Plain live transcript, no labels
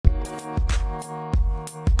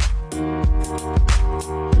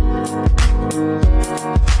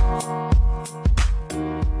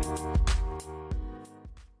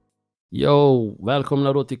Yo,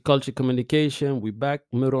 välkomna då till Culture Communication. We back,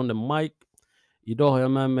 Murre on the mic. Idag har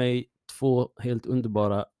jag med mig två helt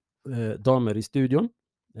underbara damer i studion.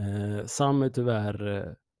 Sam är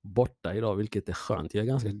tyvärr borta idag, vilket är skönt. Jag är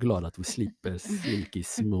ganska glad att vi slipper silky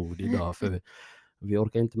smooth idag, för vi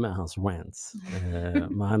orkar inte med hans rants.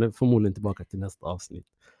 Men han är förmodligen tillbaka till nästa avsnitt.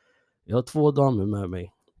 Jag har två damer med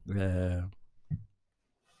mig.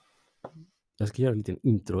 Jag ska göra en liten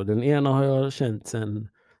intro. Den ena har jag känt sen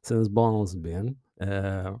barnsben.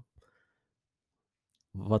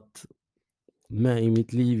 Varit med i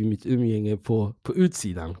mitt liv, i mitt umgänge på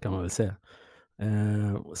utsidan, kan man väl säga.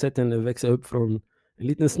 Sett henne växa upp från en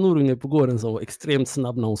liten snorunge på gården som var extremt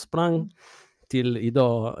snabb när hon sprang, till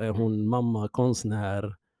idag är hon mamma,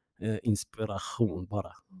 konstnär, inspiration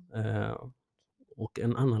bara. Och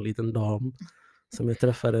en annan liten dam som jag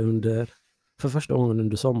träffade för första gången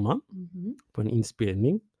under sommaren på en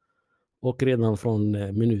inspelning. Och redan från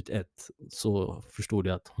minut 1 så förstod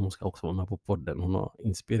jag att hon ska också vara med på podden. Hon har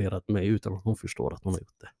inspirerat mig utan att hon förstår att hon har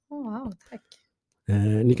gjort det. Wow, tack.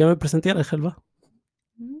 Ni kan väl presentera er själva?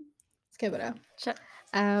 Ska jag börja? Kör.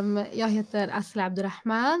 Jag heter Asli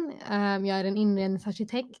Abdirahman. Jag är en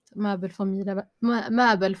inredningsarkitekt,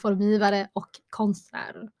 möbelformgivare och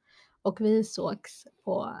konstnär. Och vi sågs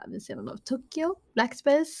på sidan av Tokyo,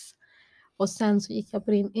 Blackspace. Och sen så gick jag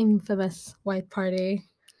på din infamous White Party.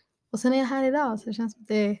 Och sen är jag här idag, så det känns som att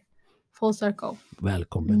det är full circle.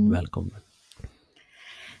 Välkommen.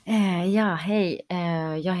 Ja, hej.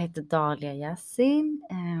 Jag heter Dalia Yassin.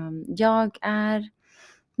 Jag är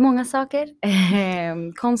många saker.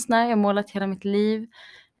 Konstnär, jag har målat hela mitt liv.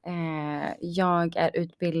 Jag är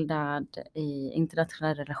utbildad i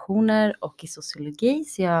internationella relationer och i sociologi.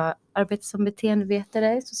 Så jag arbetar som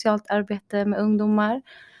beteendevetare, socialt arbete med ungdomar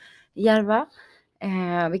i Järva.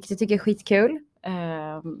 Vilket jag tycker är skitkul.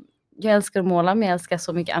 Jag älskar att måla, men jag älskar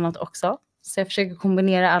så mycket annat också. Så jag försöker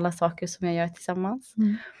kombinera alla saker som jag gör tillsammans.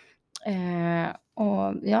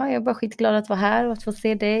 Och ja, jag är bara skitglad att vara här och att få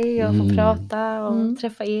se dig och få prata och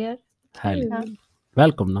träffa er. Härligt. Ja.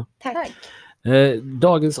 Välkomna. Tack.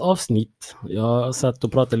 Dagens avsnitt, jag satt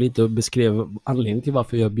och pratade lite och beskrev anledningen till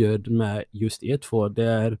varför jag bjöd med just er två. Det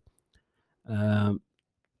är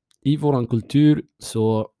i våran kultur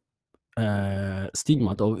så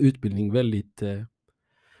stigmat av utbildning väldigt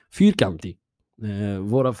fyrkantig.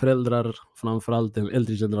 Våra föräldrar, framförallt den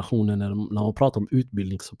äldre generationen, när man pratar om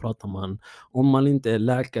utbildning så pratar man, om man inte är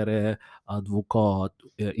läkare, advokat,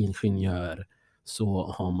 ingenjör, så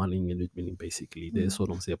har man ingen utbildning basically. Det är så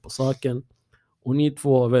de ser på saken. Och ni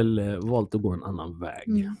två har väl valt att gå en annan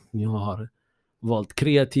väg. Ni har valt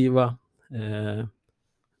kreativa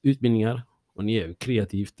utbildningar och ni är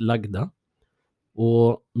kreativt lagda.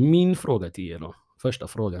 Och min fråga till er då, första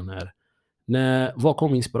frågan är, var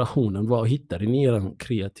kom inspirationen? Var hittade ni er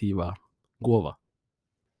kreativa gåva?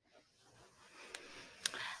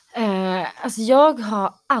 Alltså jag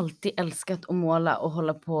har alltid älskat att måla och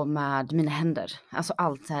hålla på med mina händer. Alltså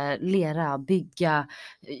allt så här, lera, bygga.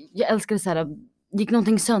 Jag älskade så här, gick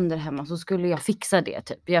någonting sönder hemma så skulle jag fixa det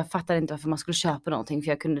typ. Jag fattade inte varför man skulle köpa någonting, för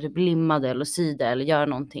jag kunde typ limma det eller sy det eller göra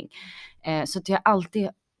någonting. Så att jag har alltid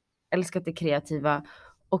älskat det kreativa.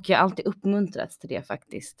 Och jag har alltid uppmuntrats till det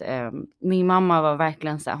faktiskt. Min mamma var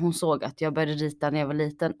verkligen så här, hon såg att jag började rita när jag var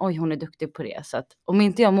liten. Oj, hon är duktig på det. Så att om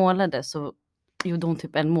inte jag målade så gjorde hon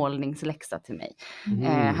typ en målningsläxa till mig.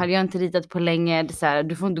 Hade jag inte ritat på länge, det så här,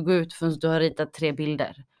 du får inte gå ut förrän du har ritat 3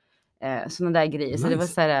 bilder. Sådana där grejer. Nice. Så det var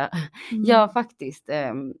så här, ja faktiskt.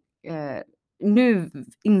 Nu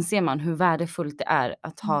inser man hur värdefullt det är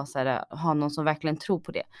att ha någon som verkligen tror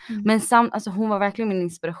på det. Men alltså hon var verkligen min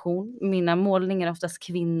inspiration. Mina målningar är oftast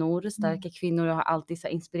kvinnor, starka kvinnor. Jag har alltid så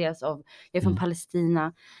inspirerats av, jag är från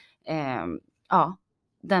Palestina. Ja,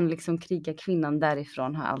 den liksom krigarkvinnan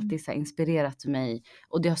därifrån har alltid så inspirerat mig.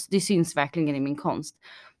 Och det syns verkligen i min konst.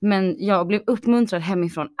 Men jag blev uppmuntrad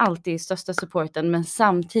hemifrån, alltid största supporten. Men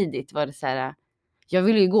samtidigt var det så här, jag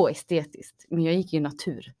ville ju gå estetiskt, men jag gick ju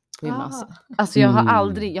natur. Alltså jag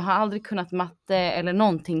har aldrig kunnat matte eller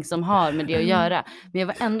någonting som har med det att göra. Men jag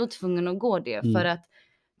var ändå tvungen att gå det. För att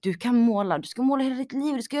du kan måla, du ska måla hela ditt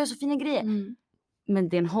liv, du ska göra så fina grejer. Men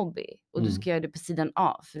det är en hobby. Och du ska göra det på sidan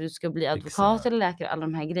av. För du ska bli advokat eller läkare, alla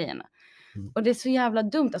de här grejerna. Och det är så jävla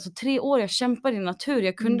dumt. Alltså 3 år jag kämpade i natur.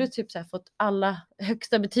 Jag kunde typ så här fått alla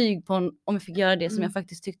högsta betyg på om jag fick göra det som jag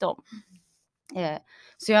faktiskt tyckte om.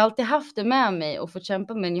 Så jag har alltid haft det med mig och fått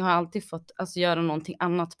kämpa, men jag har alltid fått göra någonting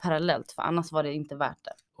annat parallellt, för annars var det inte värt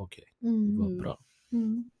det. Okej, vad bra.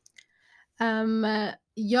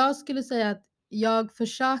 Jag skulle säga att jag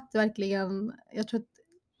försökte verkligen, jag tror att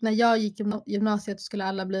när jag gick gymnasiet skulle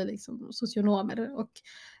alla bli liksom socionomer, och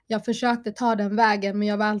jag försökte ta den vägen, men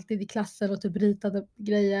jag var alltid i klassen och typ ritade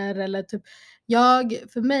grejer eller typ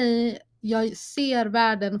jag ser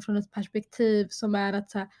världen från ett perspektiv som är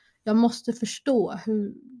att så här, jag måste förstå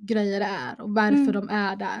hur grejer är och varför de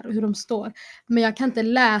är där och hur de står. Men jag kan inte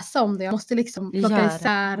läsa om det. Jag måste liksom plocka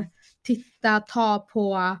isär, titta, ta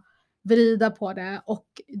på, vrida på det, och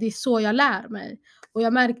det är så jag lär mig. Och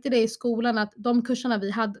jag märkte det i skolan att de kurserna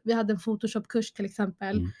vi hade en Photoshop-kurs till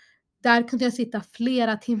exempel. Där kunde jag sitta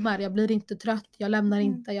flera timmar. Jag blir inte trött, jag lämnar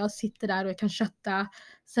inte. Jag sitter där och jag kan kötta.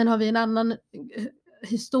 Sen har vi en annan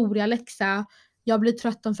historialäxa. Jag blir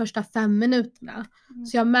trött de första 5 minuterna.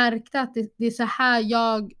 Så jag märkte att det är så här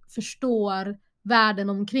jag förstår världen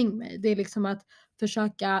omkring mig. Det är liksom att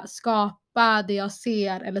försöka skapa det jag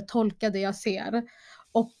ser eller tolka det jag ser.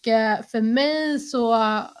 Och för mig så,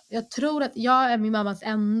 jag tror att jag är min mammas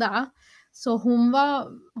enda. Så hon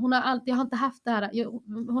har alltid, jag har inte haft det här,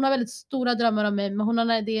 hon har väldigt stora drömmar om mig, men hon har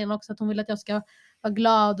den idén också att hon vill att jag ska vara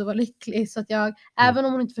glad och vara lycklig. Så att även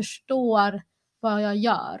om hon inte förstår vad jag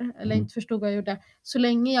gör, eller inte förstod vad jag gjorde, så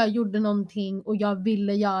länge jag gjorde någonting och jag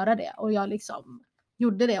ville göra det, och jag liksom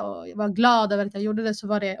gjorde det och jag var glad över att jag gjorde det, så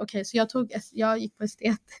var det okej. Så jag gick på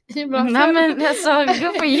estet i gymnasiet. Nej men alltså,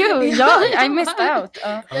 good for you. I missed out.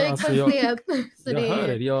 Jag gick på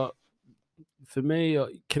estet. För mig,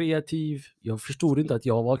 kreativ, jag förstod inte att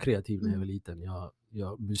jag var kreativ när jag var liten.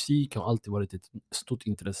 Musik har alltid varit ett stort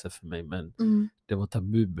intresse för mig, men det var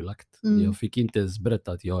tabubelagt. Jag fick inte ens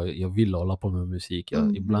berätta att jag ville hålla på med musik.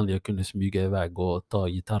 Ibland jag kunde smyga iväg och ta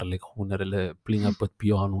gitarrlektioner eller plinga på ett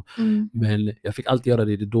piano. Men jag fick alltid göra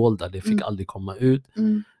det i det dolda, det fick aldrig komma ut.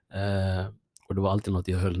 Och det var alltid något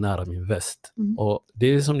jag höll nära min väst. Och det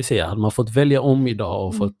är som ni säger, hade man fått välja om idag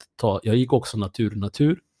och fått jag gick också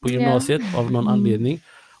natur på gymnasiet av någon anledning.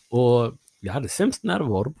 Och jag hade sämst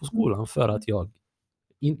närvaro på skolan för att jag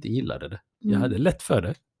inte gillade det. Jag hade lätt för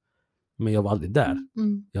det, men jag var aldrig där.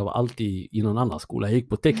 Jag var alltid i någon annan skola. Jag gick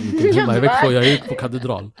på tekniken hemma i Växlar och jag gick på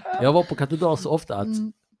katedral. Jag var på katedral så ofta att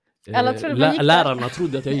lärarna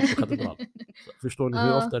trodde att jag gick på katedral. Förstår ni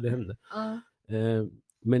hur ofta det hände?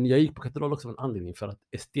 Men jag gick på katedral också av en anledning, för att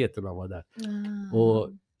esteterna var där. Och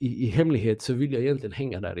i hemlighet så ville jag egentligen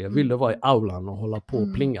hänga där. Jag ville vara i aulan och hålla på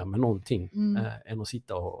och plinga med någonting än att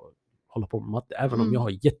sitta och hålla på med matte. Även om jag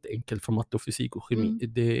har jätteenkelt för matte och fysik och kemi.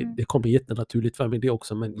 Det kommer jättenaturligt för mig det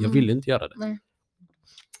också, men jag ville inte göra det.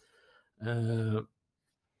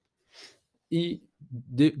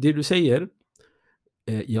 Det du säger,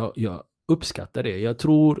 jag uppskattar det. Jag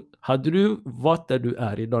tror, hade du varit där du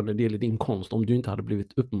är idag när det gäller din konst, om du inte hade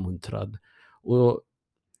blivit uppmuntrad, och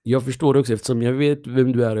jag förstår också, eftersom jag vet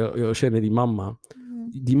vem du är, jag känner din mamma.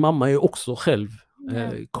 Din mamma är också själv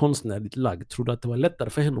konstnärligt lagd. Tror du att det var lättare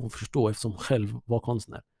för henne att förstå eftersom hon själv var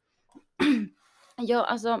konstnär? Ja,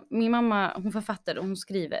 alltså min mamma, hon författar och hon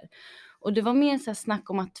skriver. Och det var mer så här snack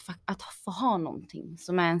om att få ha någonting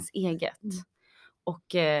som är ens eget.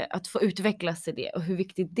 Och att få utvecklas i det och hur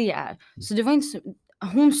viktigt det är. Så det var inte så,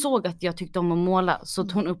 hon såg att jag tyckte om att måla, så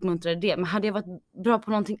att hon uppmuntrade det. Men hade jag varit bra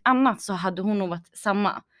på någonting annat så hade hon nog varit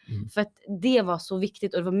samma. För att det var så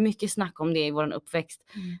viktigt, och det var mycket snack om det i vår uppväxt.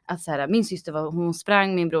 Att så här, min syster hon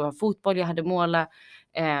sprang, min bror var fotboll, jag hade måla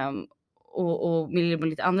och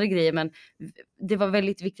lite andra grejer. Men det var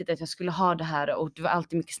väldigt viktigt att jag skulle ha det här, och det var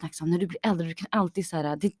alltid mycket snack om när du blir äldre, du kan alltid så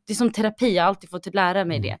här, det är som terapi, jag har alltid fått lära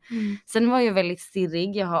mig det. Sen var jag väldigt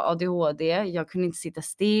stirrig, jag har ADHD, jag kunde inte sitta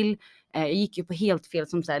still. Jag gick ju på helt fel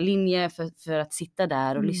som så här linje för att sitta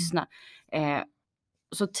där och lyssna.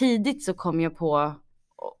 Så tidigt så kom jag på,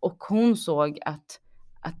 och hon såg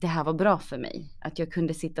att det här var bra för mig. Att jag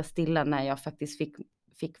kunde sitta stilla när jag faktiskt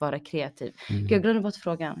fick vara kreativ. Jag glömde bort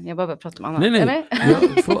frågan. Jag bara prata om annat. Nej.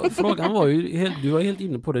 Frågan var ju, du var helt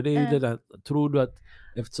inne på det. Det är ju det där, tror du att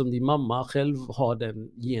eftersom din mamma själv har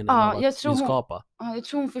den genen av att skapa? Jag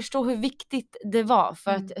tror hon förstår hur viktigt det var.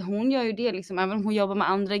 För att hon gör ju det liksom, även om hon jobbar med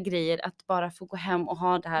andra grejer, att bara få gå hem och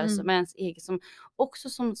ha det här som är ens eget,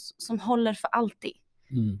 som håller för alltid.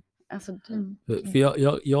 Alltså, för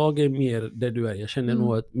jag är mer där du är. Jag känner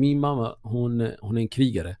nog att min mamma, hon är en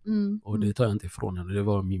krigare. Och det tar jag inte ifrån henne. Det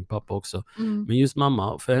var min pappa också. Men just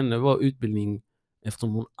mamma, för henne var utbildning,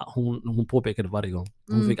 eftersom hon påpekade varje gång.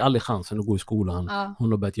 Hon fick aldrig chansen att gå i skolan.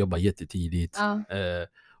 Hon har börjat jobba jättetidigt.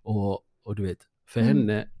 Och du vet, för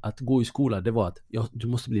henne att gå i skolan, det var att du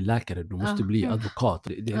måste bli läkare, du måste bli advokat.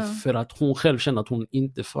 Det är för att hon själv kände att hon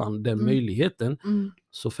inte fann den möjligheten.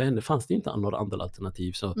 Så för henne fanns det inte några andra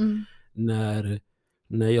alternativ. Så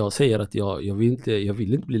när jag säger att jag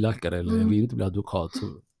vill inte bli läkare eller jag vill inte bli advokat, så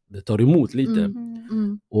det tar emot lite.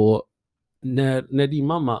 Och när din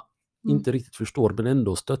mamma inte riktigt förstår men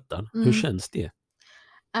ändå stöttar, hur känns det?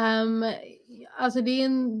 Alltså det är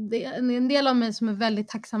en del av mig som är väldigt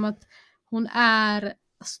tacksam att hon är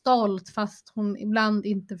stolt fast hon ibland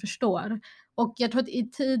inte förstår. Och jag tror att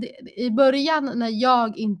i början när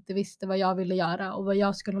jag inte visste vad jag ville göra och vad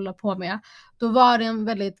jag skulle hålla på med, då var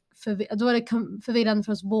det förvirrande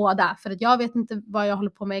för oss båda. För att jag vet inte vad jag håller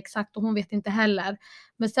på med exakt och hon vet inte heller.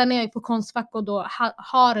 Men sen är jag på Konstfack och då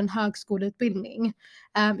har en högskoleutbildning.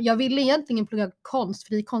 Jag ville egentligen plugga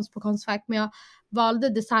fri konst på Konstfack, men jag valde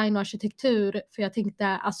design och arkitektur för jag tänkte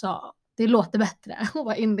alltså det låter bättre att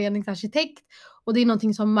vara inredningsarkitekt och det är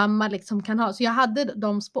någonting som mamma liksom kan ha. Så jag hade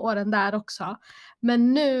de spåren där också.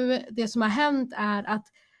 Men nu, det som har hänt är att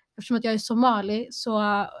eftersom att jag är somali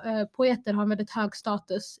så poeter har en väldigt hög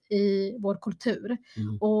status i vår kultur.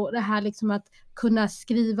 Och det här liksom att kunna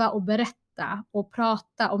skriva och berätta och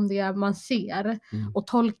prata om det man ser och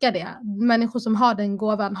tolka det. Människor som har den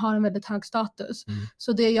gåvan har en väldigt hög status.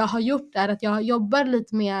 Så det jag har gjort är att jag jobbar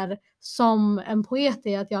lite mer som en poet,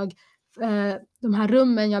 är att jag de här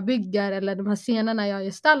rummen jag bygger eller de här scenerna jag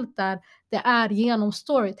gestaltar, det är genom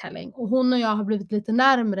storytelling. Och hon och jag har blivit lite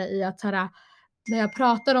närmare i att så här, när jag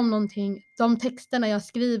pratar om någonting, de texterna jag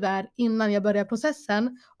skriver innan jag börjar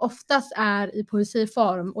processen oftast är i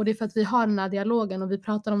poesiform, och det är för att vi har den här dialogen och vi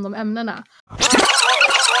pratar om de ämnena.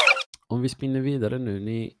 Om vi spinner vidare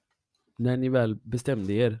nu, när ni väl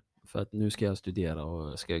bestämde er för att nu ska jag studera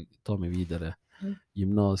och ska ta mig vidare,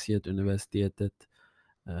 gymnasiet, universitetet,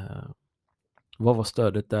 vad var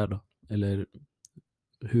stödet där då? Eller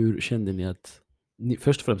hur kände ni att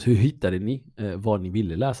först och främst, hur hittade ni vad ni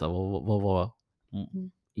ville läsa? Vad var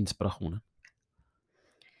inspirationen?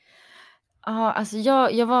 Ja, alltså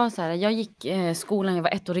jag var så här, jag gick skolan, jag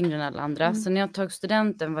var 1 år yngre än alla andra. Så när jag tog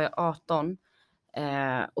studenten var jag 18.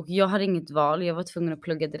 Och jag hade inget val, jag var tvungen att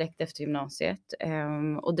plugga direkt efter gymnasiet.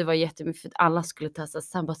 Och det var jättemycket för att alla skulle ta så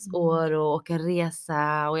sabbatsår och åka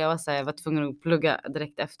resa. Och jag var så här, jag var tvungen att plugga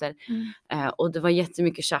direkt efter. Och det var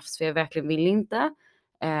jättemycket tjafs för jag verkligen ville inte.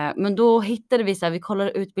 Men då hittade vi så här, vi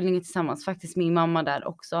kollade utbildningen tillsammans, faktiskt min mamma där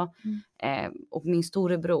också och min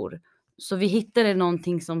storebror. Så vi hittade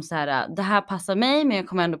någonting som så här, det här passar mig men jag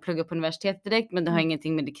kommer ändå plugga på universitet direkt, men det har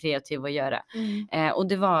ingenting med det kreativa att göra. Och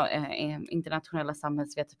det var internationella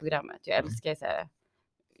samhällsvetarprogrammet. Jag älskar så här,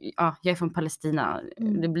 ja, jag är från Palestina.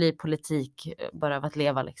 Det blir politik bara av att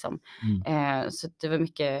leva liksom. Så det var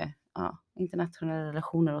mycket internationella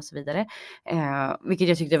relationer och så vidare. Vilket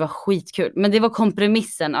jag tyckte var skitkul. Men det var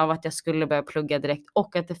kompromissen av att jag skulle börja plugga direkt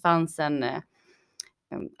och att det fanns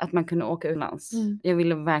att man kunde åka utomlands. Jag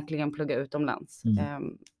ville verkligen plugga utomlands.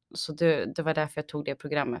 Så det var därför jag tog det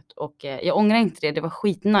programmet. Och jag ångrar inte det var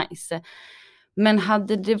skitnice. Men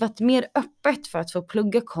hade det varit mer öppet för att få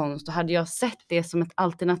plugga konst och hade jag sett det som ett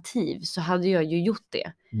alternativ så hade jag ju gjort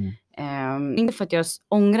det. Inte för att jag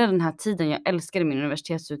ångrar den här tiden, jag älskade min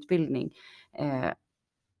universitetsutbildning.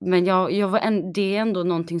 Men det är ändå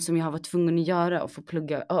någonting som jag har varit tvungen att göra och få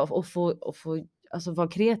plugga och få alltså vara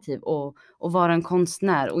kreativ och vara en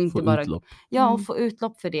konstnär och inte bara utlopp. och få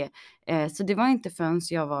utlopp för det. Så det var inte förrän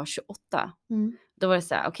jag var 28. Då var det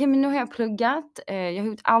så här, okej, men nu har jag pluggat, jag har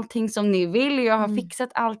gjort allting som ni vill, jag har fixat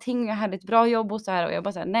allting, jag hade ett bra jobb och så här, och jag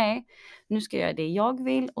bara så här, nej, nu ska jag göra det jag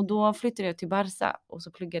vill. Och då flyttade jag till Barca och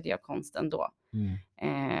så pluggade jag konsten då.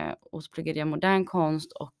 Och så pluggade jag modern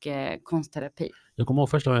konst och konstterapi. Jag kommer ihåg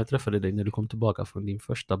första gången jag träffade dig när du kom tillbaka från din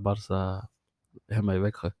första Barca hemma i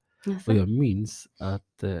Växjör. Och jag minns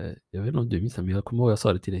att, jag vet inte om du minns det, men jag kommer ihåg jag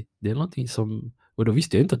sa det till dig. Det är någonting som, och då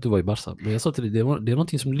visste jag inte att du var i Barca, men jag sa till dig, det är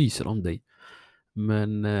någonting som lyser om dig.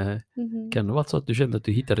 Men kan det vara så att du kände att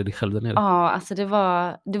du hittade dig själv där nere? Ja, alltså det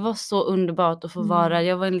var så underbart att få vara.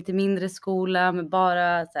 Jag var i en lite mindre skola med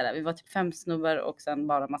bara så här, vi var typ 5 snubbar och sen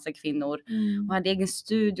bara massa kvinnor. Och hade egen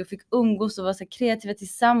studio, fick umgås och vara så kreativa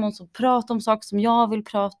tillsammans och prata om saker som jag vill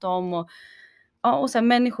prata om. Och så här,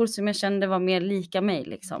 människor som jag kände var mer lika mig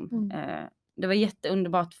liksom. Det var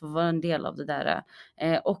jätteunderbart för att vara en del av det där.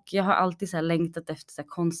 Och jag har alltid så här längtat efter så här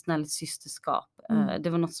konstnärligt systerskap. Det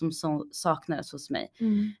var något som saknades hos mig.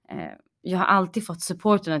 Jag har alltid fått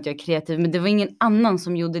supporten att jag är kreativ. Men det var ingen annan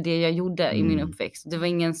som gjorde det jag gjorde i min uppväxt. Det var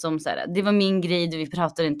ingen som så här, det var min grej. Vi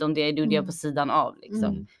pratade inte om det. Jag gjorde jag på sidan av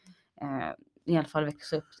liksom. I alla fall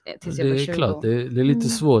växa upp tills jag var 20. Det är klart, det är lite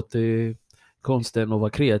svårt. Konsten att vara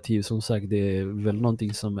kreativ, som sagt, det är väl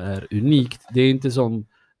någonting som är unikt. Det är inte som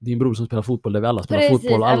din bror som spelar fotboll, där vi alla spelar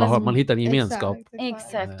fotboll, man hittar en gemenskap.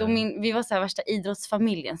 Exakt, och vi var så här värsta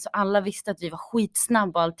idrottsfamiljen, så alla visste att vi var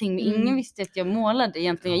skitsnabba och allting, men ingen visste att jag målade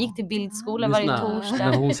egentligen. Jag gick till bildskola varje torsdag.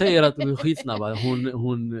 När hon säger att de är skitsnabba,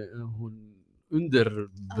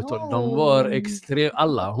 underbetalda. De var extremt,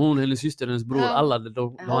 alla. Hon, hennes syster, hennes bror, alla.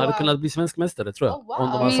 De hade kunnat bli svenskmästare tror jag. Oh, wow.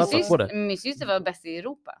 Om de hade satsat på det. Min syster var bäst i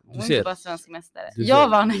Europa. Hon var ser. inte bara svensk mästare. Du Jag ser.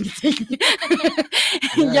 vann ingenting.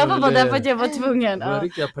 Jag var bara där för att jag var tvungen. Det var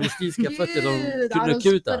riktiga palestinska fötter. De kunde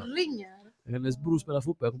kuta. Hennes bror spelade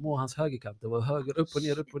fotboll. Jag kommer ihåg hans högerkant. Det var höger, upp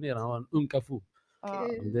och ner. Han var en ung kafu.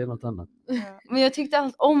 Det är något annat. Men jag tyckte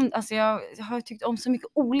allt om, alltså jag har tyckt om så mycket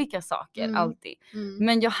olika saker alltid.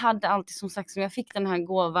 Men jag hade alltid som sagt, som jag fick den här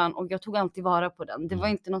gåvan och jag tog alltid vara på den. Det var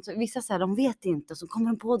inte något, vissa så här, de vet inte, så kommer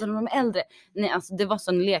de på det när de är äldre. Nej, alltså det var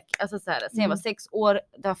sån lek, alltså så här, sen jag var 6 år,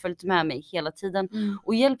 det har följt med mig hela tiden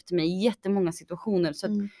och hjälpt mig i jättemånga situationer, så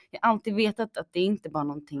att jag alltid vetat att det inte bara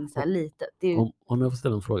någonting så här litet. Det är... om jag får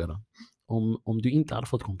ställa en fråga då. Om du inte hade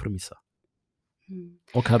fått kompromissa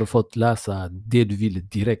och hade fått läsa det du ville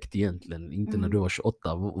direkt egentligen, inte när du var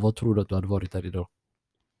 28, vad tror du att du hade varit där idag?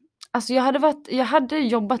 Alltså jag hade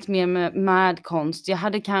jobbat mer med konst. Jag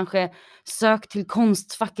hade kanske sökt till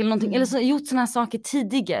konstfack eller någonting, eller så gjort såna här saker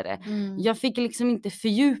tidigare. Jag fick liksom inte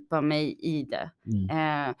fördjupa mig i det.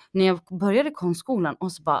 När jag började konstskolan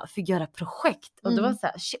och så bara fick göra projekt och det var så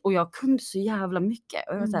här, shit, och jag kunde så jävla mycket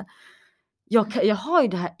och jag var så här, jag har ju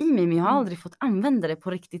det här i mig, men jag har aldrig fått använda det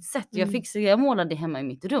på riktigt sätt. Jag målade hemma i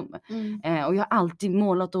mitt rum. Och jag har alltid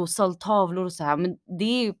målat och sålt tavlor och så här. Men det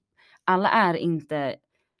är ju, alla är inte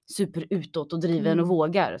super utåt och driven och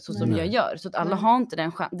vågar så som jag gör. Så att alla har inte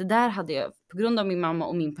den chansen. Det där hade jag på grund av min mamma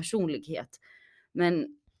och min personlighet. Men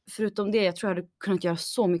förutom det, jag tror jag hade kunnat göra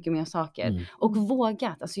så mycket mer saker. Och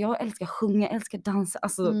vågat. Alltså jag älskar sjunga, jag älskar dansa.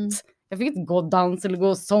 Alltså jag fick inte gå dans eller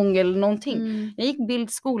gå sång eller någonting. Jag gick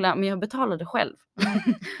bildskola, men jag betalade själv.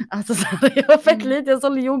 Alltså så jag var fett lite, jag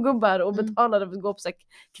sålde jordgubbar och betalade för att gå på så här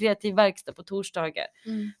kreativ verkstad på torsdagar.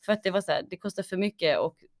 För att det var så här, det kostar för mycket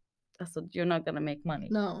och alltså you're not gonna make money.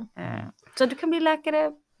 No. Så du kan bli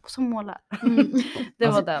läkare som målar. Det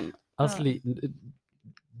var den. Asli,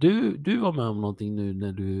 du var med om någonting nu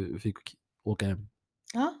när du fick åka hem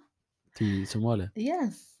till Somalia.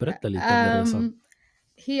 Yes. Berätta lite om det resan.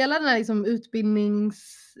 Hela den här liksom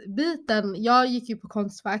utbildningsbiten, jag gick ju på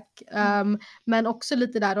konstfack, men också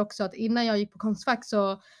lite där också att innan jag gick på konstfack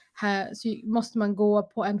så måste man gå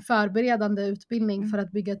på en förberedande utbildning för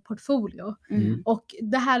att bygga ett portfolio. Och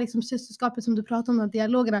det här liksom systerskapet som du pratade om, de här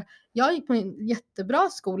dialogerna, jag gick på en jättebra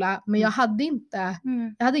skola, men jag hade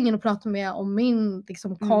ingen att prata med om min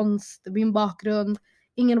liksom konst, min bakgrund,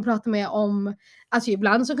 ingen att prata med om, alltså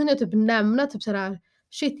ibland så kunde jag typ nämna typ sådär,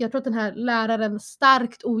 shit, jag tror att den här läraren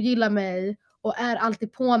starkt ogillar mig och är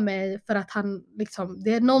alltid på mig för att han liksom,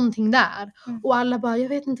 det är någonting där. Och alla bara, jag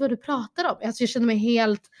vet inte vad du pratar om. Alltså jag kände mig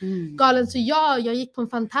helt galen. Så jag gick på en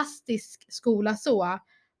fantastisk skola så.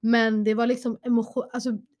 Men det var liksom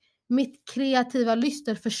alltså mitt kreativa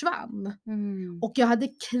lyster försvann. Och jag hade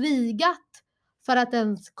krigat för att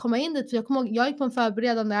ens komma in dit. För jag kommer ihåg, jag gick på en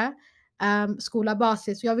förberedande skola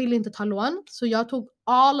basis, så jag ville inte ta lån, så jag tog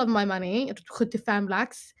all of my money, jag tog 75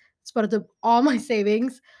 lax, sparade upp all my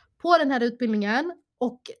savings på den här utbildningen.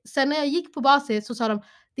 Och sen när jag gick på basis så sa de,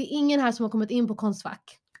 det är ingen här som har kommit in på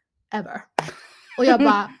konstfack ever. Och jag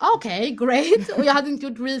bara okej, great. Och jag hade inte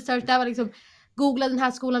gjort research, det var liksom googla den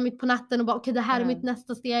här skolan mitt på natten och bara okej, det här är mitt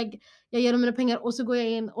nästa steg. Jag ger dem mina pengar och så går jag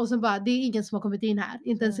in och så bara, det är ingen som har kommit in här.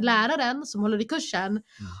 Inte ens läraren som håller i kursen.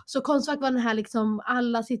 Så konstfack var den här liksom,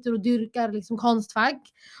 alla sitter och dyrkar liksom konstfack.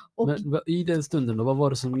 Och men i den stunden då, vad var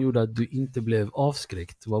det som gjorde att du inte blev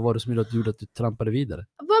avskräckt? Vad var det som gjorde att du trampade vidare?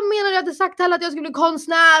 Vad menar du? Jag hade sagt alla att jag skulle bli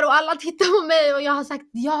konstnär och alla tittar på mig och jag har sagt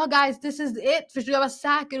ja guys, this is it. Förstår, jag var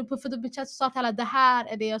säker och puffade upp mitt chest och sa till alla, det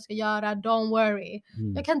här är det jag ska göra, don't worry.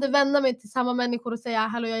 Jag kan inte vända mig till samma människor och säga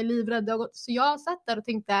hallå, jag är livrädd. Så jag satt där och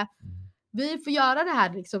tänkte, vi får göra det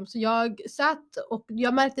här liksom. Så jag satt och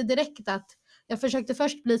jag märkte direkt att jag försökte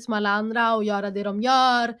först bli som alla andra och göra det de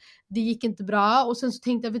gör. Det gick inte bra. Och sen så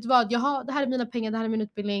tänkte jag, vet du vad? Det här är mina pengar, det här är min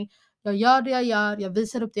utbildning. Jag gör det jag gör, jag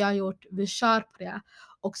visar upp det jag har gjort. Vi kör på det.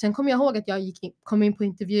 Och sen kom jag ihåg att jag kom in på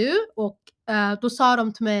intervju. Och då sa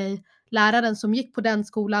de till mig, läraren som gick på den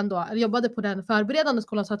skolan då, eller jobbade på den förberedande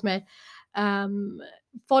skolan, sa till mig,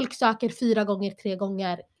 folk söker 4 gånger, 3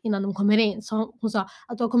 gånger innan de kommer in. Så hon sa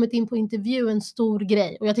att du har kommit in på intervju, en stor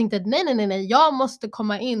grej. Och jag tänkte, nej, jag måste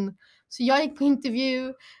komma in. Så jag gick på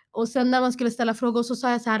intervju och sen när man skulle ställa frågor så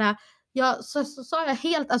sa jag så här, så sa jag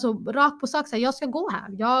helt alltså rakt på sak så här, jag ska gå här.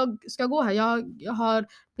 Jag har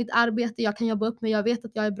mitt arbete, jag kan jobba upp mig, jag vet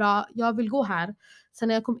att jag är bra, jag vill gå här. Sen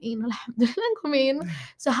när jag kom in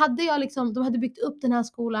så hade jag liksom, de hade byggt upp den här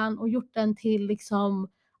skolan och gjort den till liksom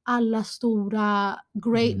alla stora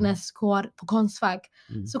greatness core på konstfack.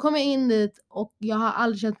 Så kom jag in dit och jag har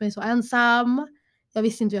aldrig känt mig så ensam. Jag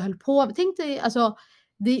visste inte vad jag höll på. Jag tänkte alltså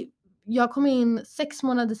jag kom in 6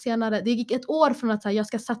 månader senare. Det gick ett år från att jag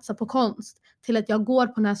ska satsa på konst till att jag går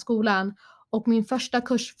på den här skolan. Och min första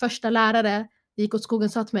kurs, första lärare gick åt skogen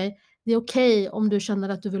och sa till mig, det är okej om du känner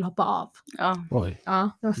att du vill hoppa av. Oj.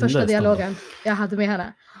 Ja, det var första dialogen jag hade med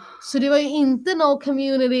henne. Så det var ju inte no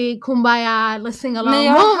community, kumbaya, let's sing along Nej,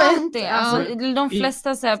 jag har moment. det. Alltså, de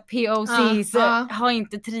flesta så här, POCs har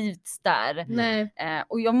inte trivts där. Nej.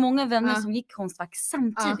 Och jag har många vänner som gick konstfack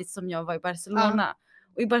samtidigt som jag var i Barcelona.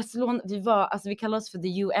 Och i Barcelona, vi kallar oss för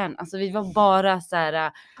the UN. Alltså vi var bara så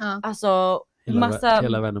här, alltså massa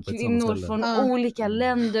kvinnor från olika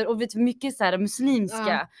länder och vet mycket så här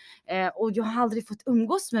muslimska. Och jag har aldrig fått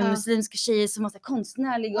umgås med muslimska tjejer som var så här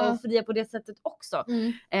konstnärliga och fria på det sättet också.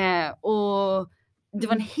 Och det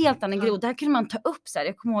var en helt annan grej. Och där kunde man ta upp så här.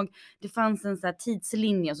 Jag kommer ihåg, det fanns en så här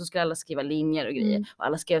tidslinje, så skulle alla skriva linjer och grejer. Och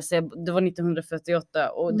alla skrev så här, det var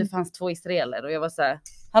 1948 och det fanns 2 israeler och jag var så här,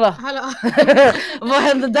 hallå. Vad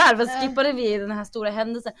hände där? Vad skippade vi i den här stora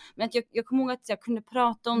händelsen? Men att jag kommer ihåg att jag kunde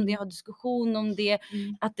prata om det, ha diskussion om det,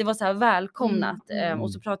 att det var så här välkomnat.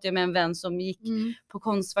 Och så pratade jag med en vän som gick på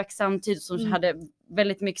konstfack samtidigt, som hade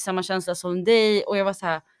väldigt mycket samma känsla som dig, och jag var så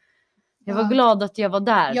här, jag var glad att jag var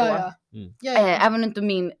där då. Även inte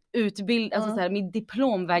min utbildning, alltså så här, min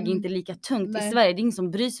diplom väger inte lika tungt i Sverige. Det är ingen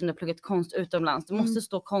som bryr sig om du har pluggat konst utomlands. Det måste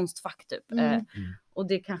stå konstfack typ. Och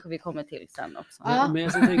det kanske vi kommer till sen också. Men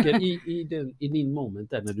jag tänker i din moment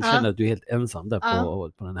där, när du känner att du är helt ensam där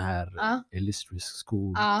på den här illustrious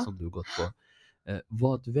school som du gått på.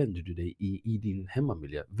 Vad vänder du dig i din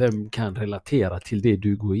hemmamiljö? Vem kan relatera till det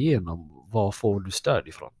du går igenom? Var får du stöd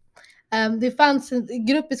ifrån? Det fanns en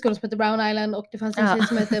grupp i skolan som heter Brown Island, och det fanns en tjej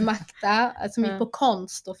som heter Magda som gick på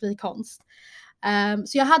konst och fri konst.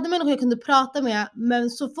 Så jag hade människor jag kunde prata med, men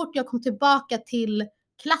så fort jag kom tillbaka till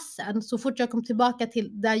klassen, så fort jag kom tillbaka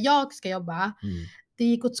till där jag ska jobba, det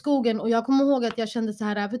gick åt skogen. Och jag kommer ihåg att jag kände så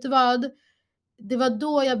här, vet du vad? Det var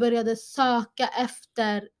då jag började söka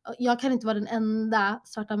efter, jag kan inte vara den enda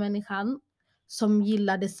svarta människan som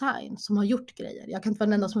gillar design, som har gjort grejer. Jag kan inte vara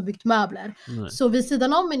den enda som har byggt möbler. Så vid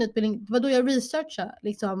sidan om min utbildning, det var då jag researchade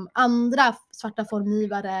liksom andra svarta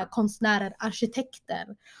formgivare, konstnärer, arkitekter.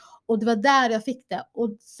 Och det var där jag fick det.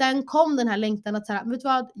 Och sen kom den här längtan att säga, vet du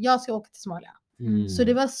vad, jag ska åka till Somalia. Så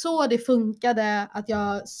det var så det funkade, att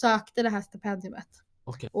jag sökte det här stipendiumet.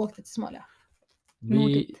 Och åkte till Somalia.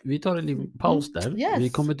 Vi tar en liten paus där. Vi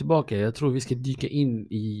kommer tillbaka. Jag tror vi ska dyka in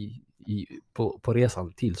på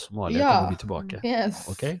resan till Somalia. Kommer vi tillbaka.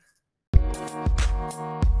 Okej?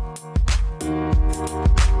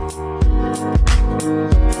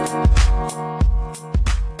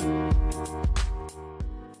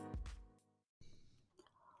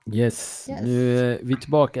 Yes. Nu är vi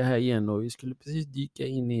tillbaka här igen, och vi skulle precis dyka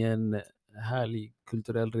in i en härlig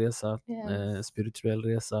kulturell resa, spirituell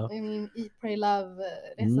resa. Min Eat, Pray,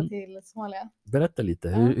 Love-resa till Somalia. Berätta lite,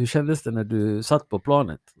 hur kändes det när du satt på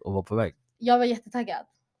planet och var på väg? Jag var jättetaggad.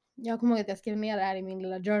 Jag kommer ihåg att jag skrev ner det här i min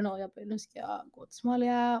lilla journal. Nu ska jag gå till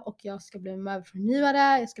Somalia och jag ska bli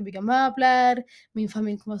möbelformgivare. Jag ska bygga möbler. Min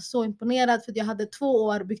familj kommer vara så imponerad, för att jag hade 2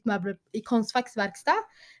 år byggt möbler i konstfacksverkstad.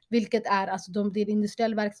 Vilket är alltså det är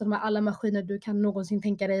industriell verkstad med alla maskiner du kan någonsin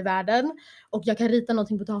tänka dig i världen. Och jag kan rita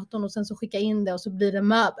någonting på datorn och sen så skicka in det och så blir det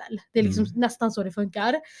möbel. Det är liksom nästan så det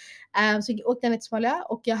funkar. Så jag åkte ner till Somalia,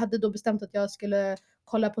 och jag hade då bestämt att jag skulle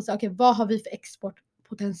kolla på vad har vi för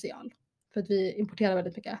exportpotential. För att vi importerar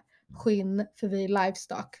väldigt mycket skinn, för vi är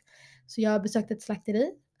livestock. Så jag besökte ett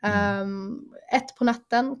slakteri. 1 på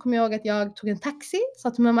natten kommer jag ihåg att jag tog en taxi.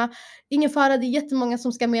 Sa till mamma, ingen fara, det är jättemånga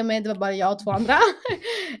som ska med mig. Det var bara jag och 2 andra.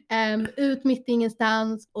 Ut mitt i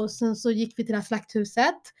ingenstans. Och sen så gick vi till det här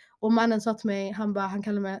slakthuset. Och mannen sa till mig, han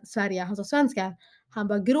kallade mig Sverige, han sa svenska. Han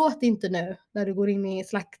bara, gråt inte nu när du går in i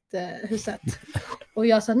slakthuset. Och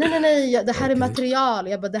jag sa, nej, det här är material.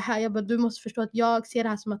 Jag bara, du måste förstå att jag ser det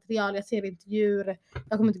här som material. Jag ser inte djur.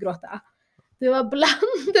 Jag kommer inte gråta. Det var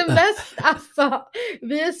bland det mest, alltså,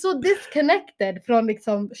 vi är så disconnected från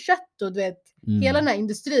liksom kött och du vet, hela den här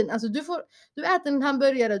industrin. Alltså du äter en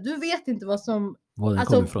hamburgare, du vet inte vad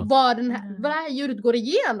det här djuret går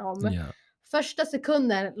igenom. Första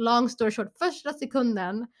sekunden, long story short,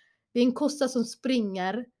 det är en kossa som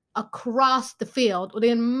springer across the field, och det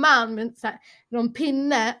är en man med en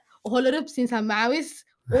pinne och håller upp sin så här mauis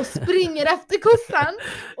och springer efter kossan,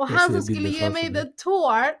 och han som skulle ge mig the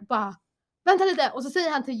tour bara, vänta lite, och så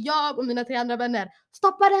säger han till jag och mina 3 andra vänner,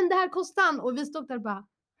 stoppa den där kossan, och vi stod där och bara,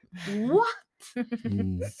 what?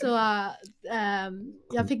 Så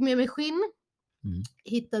jag fick med mig skinn,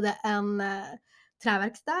 hittade en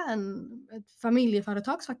träverkstad, ett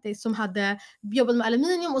familjeföretag faktiskt, som hade jobbat med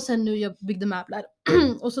aluminium och sen nu jag byggde möbler.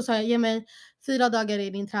 Och så sa jag, ge mig 4 dagar i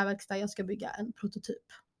din träverkstad, jag ska bygga en prototyp.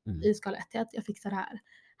 i skala 1-1. Jag fixar det här.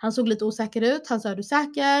 Han såg lite osäker ut. Han sa, är du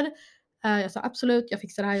säker? Jag sa absolut, jag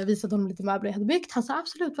fixar det här. Jag visade honom lite möbler jag hade byggt. Han sa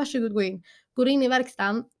absolut, varsågod, gå in. Går in i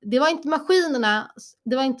verkstaden. Det var inte maskinerna,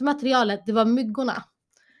 det var inte materialet, det var myggorna.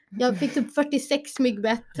 Jag fick typ 46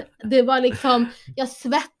 myggbett. Det var liksom, jag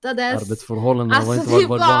svettades. Arbetsförhållandena var inte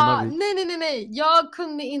vad vana vid. Nej. Jag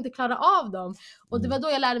kunde inte klara av dem. Och det var då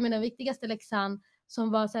jag lärde mig den viktigaste läxan,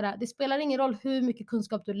 som var så här: det spelar ingen roll hur mycket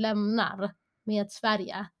kunskap du lämnar med ett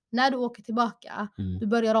Sverige. När du åker tillbaka, du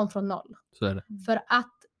börjar om från noll. Så är det. För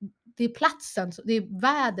att det är platsen, det är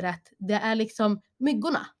vädret, det är liksom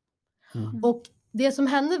myggorna. Och det som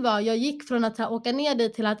hände var, jag gick från att åka ner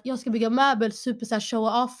dit till att jag ska bygga möbel, super så här,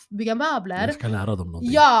 show off, bygga möbler. Jag ska lära dem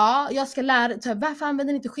någonting. Ja, jag ska lära, så här, varför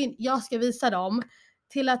använder ni inte skinn? Jag ska visa dem.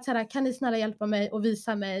 Till att så här, kan ni snälla hjälpa mig och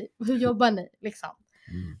visa mig, hur jobbar ni liksom?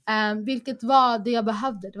 Vilket var det jag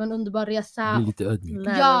behövde. Det var en underbar resa. Bli lite ödmjuk.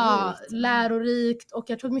 Ja, lärorikt. Och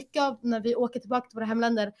jag tror mycket av när vi åker tillbaka till våra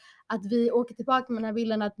hemländer, att vi åker tillbaka med den här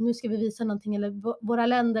bilden att nu ska vi visa någonting, eller våra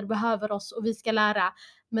länder behöver oss och vi ska lära.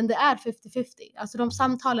 Men det är 50-50. Alltså de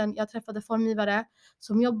samtalen, jag träffade formgivare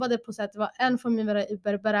som jobbade på sätt. Det var en formgivare i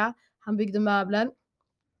Berbera. Han byggde möbler.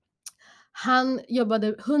 Han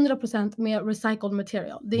jobbade 100% med recycled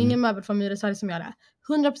material. Det är ingen möbelformgivare i Sverige som gör det.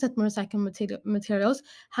 100% med recycled materials.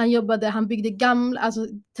 Han byggde gamla, alltså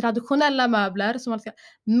traditionella möbler som man ska,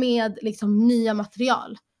 med liksom nya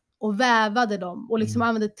material. Och vävade dem. Och liksom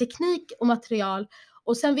använde teknik och material.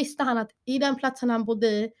 Och sen visste han att i den platsen han bodde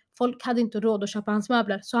i, folk hade inte råd att köpa hans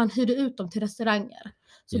möbler. Så han hyrde ut dem till restauranger.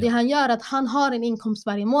 Så det han gör är att han har en inkomst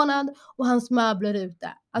varje månad och hans möbler är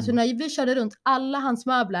ute. Alltså när vi körde runt alla hans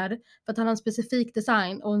möbler, för att han har en specifik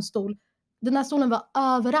design och en stol. Den här stolen var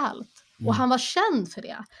överallt. Och han var känd för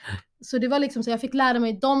det. Så det var liksom så jag fick lära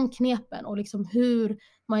mig de knepen och liksom hur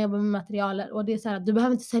man jobbar med materialer. Och det är så här att du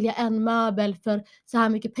behöver inte sälja en möbel för så här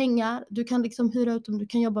mycket pengar. Du kan liksom hyra ut dem, du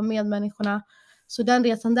kan jobba med människorna. Så den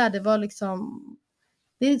resan där, det var liksom...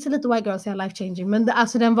 Det är lite white girl säga life changing, men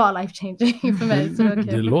alltså den var life changing för mig. Så det,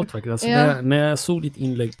 det låter faktiskt. Alltså, när jag såg ditt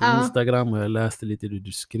inlägg på Instagram och jag läste lite det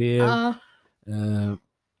du skrev.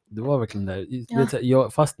 Det var verkligen där.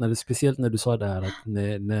 Jag fastnade speciellt när du sa det här, att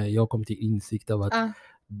när jag kom till insikt av att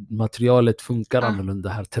materialet funkar annorlunda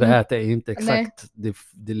här. Träet är inte exakt,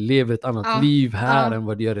 det lever ett annat liv här än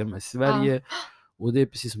vad det gör hemma i Sverige. Och det är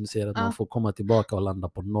precis som du säger, att man får komma tillbaka och landa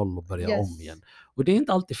på noll och börja om igen. Och det är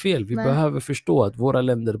inte alltid fel. Vi behöver förstå att våra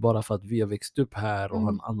länder, bara för att vi har växt upp här och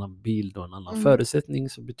har en annan bild och en annan förutsättning,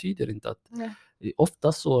 så betyder det inte att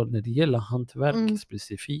ofta så när det gäller hantverk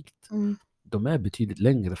specifikt, de är betydligt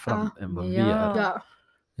längre fram än vad vi är.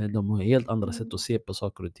 De har helt andra sätt att se på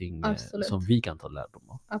saker och ting som vi kan ta lärdom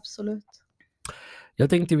av. Absolut. Jag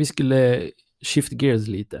tänkte vi skulle shift gears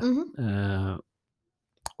lite.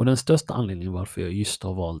 Och den största anledningen varför jag just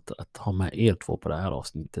har valt att ha med er två på det här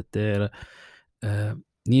avsnittet, det är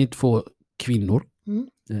ni är två kvinnor,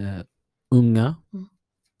 unga,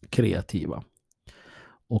 kreativa.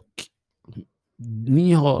 Och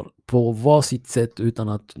ni har på varsitt sätt, utan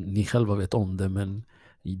att ni själva vet om det, men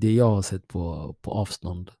det jag har sett på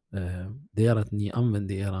avstånd, det är att ni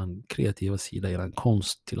använder er kreativa sida, er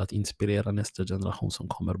konst, till att inspirera nästa generation som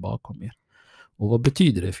kommer bakom er. Och vad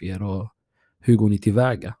betyder det för er och hur går ni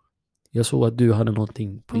tillväga? Jag såg att du hade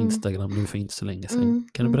någonting på Instagram nu för inte så länge sedan.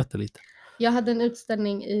 Kan du berätta lite? Jag hade en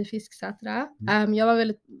utställning i Fisksätra. Jag var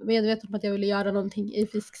väldigt medveten om att jag ville göra någonting i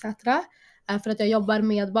Fisksätra. För att jag jobbar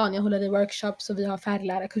med barn. Jag håller i workshops och vi har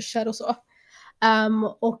färglärarkurser och så.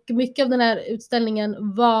 Och mycket av den här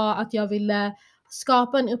utställningen var att jag ville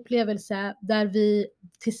skapa en upplevelse där vi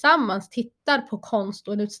tillsammans tittar på konst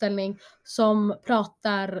och en utställning som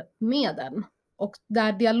pratar med den. Och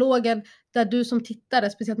där dialogen, där du som tittare,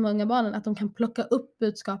 speciellt med unga barnen, att de kan plocka upp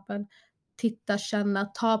budskapen, titta, känna,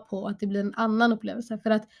 ta på, att det blir en annan upplevelse. För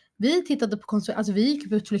att vi tittade på konst, alltså vi gick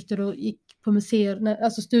på utflykter och gick på museer,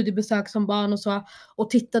 alltså studiebesök som barn och så, och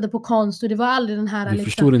tittade på konst, och det var aldrig den här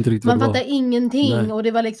liksom, inte riktigt man fattade ingenting. Nej. Och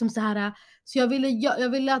det var liksom så här, så jag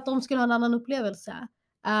ville att de skulle ha en annan upplevelse.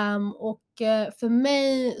 Och för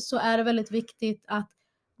mig så är det väldigt viktigt att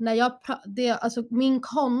när alltså min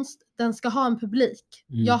konst, den ska ha en publik.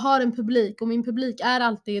 Jag har en publik och min publik är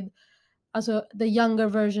alltid alltså the younger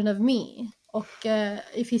version of me. Och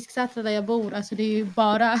i Fisksätra där jag bor, alltså det är ju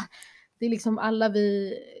bara, det är liksom alla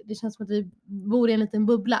det känns som att vi bor i en liten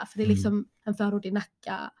bubbla, för det är liksom en förort i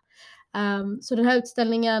Nacka. Så den här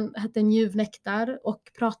utställningen hette Njuvnektar och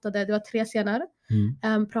det var 3 scener.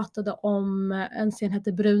 Pratade om, en scen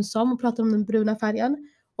hette Brunsom och pratade om den bruna färgen.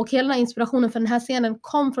 Och hela den här inspirationen för den här scenen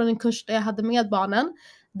kom från en kurs där jag hade med barnen.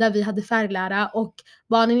 där vi hade färglära och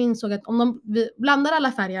barnen insåg att om vi blandar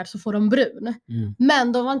alla färger så får de brun.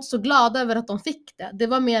 Men de var inte så glada över att de fick det. Det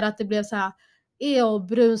var mer att det blev så här,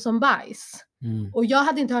 brun som bajs. Och jag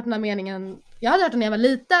hade inte hört den här meningen, jag hade hört den när jag var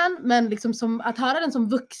liten, men liksom som, att höra den som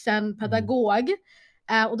vuxen pedagog.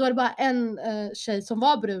 Och då var det bara en tjej som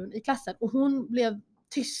var brun i klassen och hon blev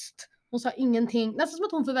tyst. Hon sa ingenting, nästan som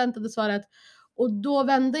att hon förväntade svaret. Och då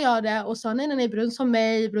vände jag det och sa nej, brun som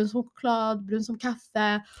mig, brun som choklad, brun som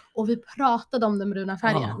kaffe. Och vi pratade om den bruna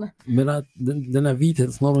färgen. Men att den här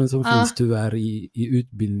vithetsnormen som finns tyvärr i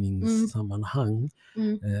utbildningssammanhang,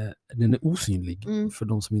 den är osynlig för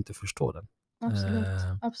de som inte förstår den.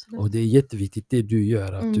 Absolut. Och det är jätteviktigt det du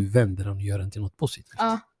gör, att du vänder den och gör den till något positivt.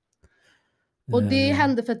 Och det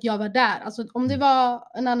hände för att jag var där. Alltså om det var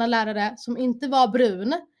en annan lärare som inte var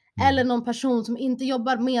brun, eller någon person som inte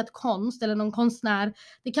jobbar med konst eller någon konstnär,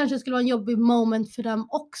 det kanske skulle vara en jobbig moment för dem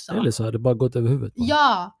också. Eller så hade det bara gått över huvudet.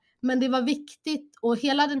 Ja, men det var viktigt och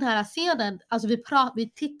hela den här scenen, alltså vi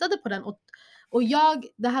tittade på den och jag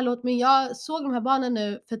såg de här barnen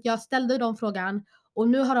nu för att jag ställde dem frågan och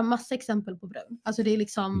nu har de massa exempel på brun. Alltså det är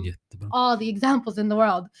liksom all the examples in the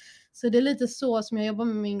world. Så det är lite så som jag jobbar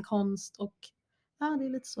med min konst och det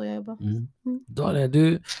är lite så jag jobbar. Dalia,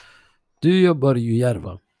 du jobbar ju i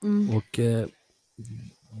Järva. Och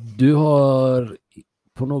du har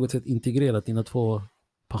på något sätt integrerat dina två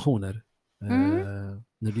passioner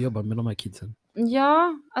när du jobbar med de här kidsen.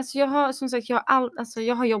 Ja, alltså jag har som sagt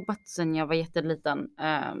jag har jobbat sedan jag var jätteliten.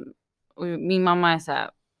 Och min mamma är så här,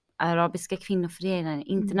 arabiska kvinnoföreningen,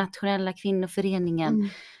 internationella kvinnoföreningen.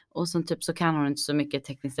 Och som typ så kan hon inte så mycket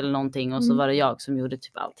tekniskt eller någonting. Och så var det jag som gjorde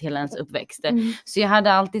typ allt, hela ens uppväxt. Så jag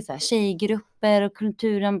hade alltid så här tjejgrupper och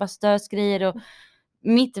kulturambassadörsgrejer. Och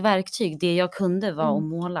mitt verktyg, det jag kunde var att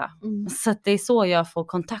måla. Så att det är så jag får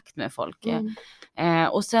kontakt med folk.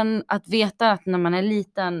 Och sen att veta att när man är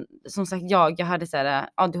liten, som sagt jag hade så här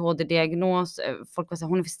ADHD-diagnos. Folk var så här,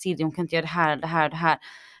 hon är för stilig, hon kan inte göra det här.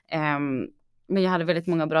 Men jag hade väldigt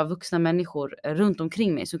många bra vuxna människor runt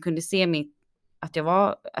omkring mig som kunde se mig. Att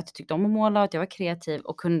jag tyckte om att måla, att jag var kreativ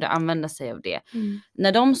och kunde använda sig av det.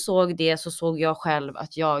 När de såg det så såg jag själv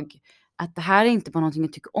att det här är inte bara någonting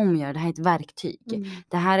jag tycker om att göra, det här är ett verktyg.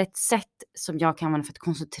 Det här är ett sätt som jag kan använda för att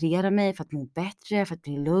koncentrera mig, för att må bättre, för att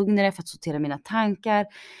bli lugnare, för att sortera mina tankar.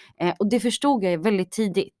 Och det förstod jag väldigt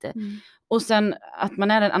tidigt. Och sen att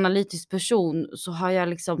man är en analytisk person så har jag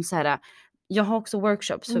liksom så här. Jag har också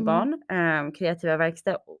workshops för barn, kreativa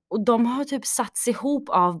verkstäder. Och de har typ satts ihop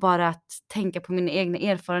av bara att tänka på mina egna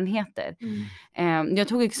erfarenheter. Jag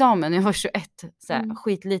tog examen när jag var 21.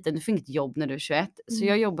 Skitliten, du får inget jobb när du är 21. Så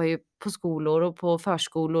jag jobbar ju på skolor och på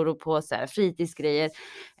förskolor och på så här, fritidsgrejer.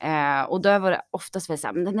 Och då var det oftast så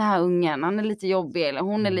här, men den här ungen, han är lite jobbig eller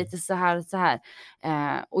hon är lite så här.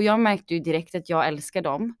 Och jag märkte ju direkt att jag älskar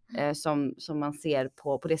dem. Som man ser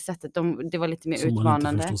på det sättet. Det var lite mer som utmanande.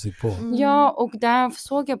 Man inte förstår sig på. Ja, och där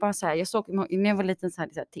såg jag bara så här. När jag var liten så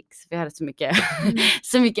här tics. Vi hade så mycket,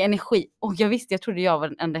 så mycket energi. Och jag trodde jag var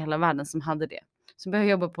den enda i hela världen som hade det. Så började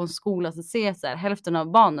jag jobba på en skola så ser jag så här. Hälften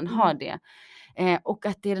av barnen har det. Och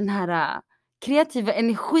att det är den här kreativa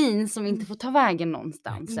energin som inte får ta vägen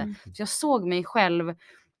någonstans. Så jag såg mig själv.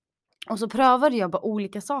 Och så prövade jag bara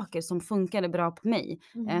olika saker som funkade bra på mig.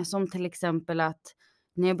 Som till exempel att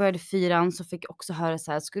när jag började 4 så fick jag också höra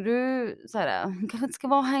så här, ska du så här, hon kanske inte ska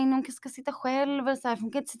vara här inne, hon kanske ska sitta själv eller så här,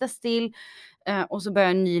 hon kan inte sitta still. Och så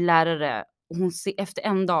började en ny lärare och efter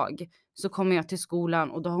en dag så kommer jag till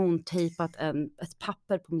skolan och då har hon tejpat ett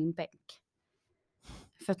papper på min bänk.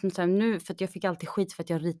 För att jag fick alltid skit för att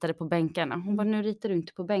jag ritade på bänkarna. Hon bara, nu ritar du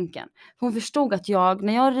inte på bänken. Hon förstod att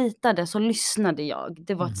när jag ritade så lyssnade jag.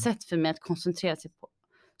 Det var ett sätt för mig att koncentrera sig på.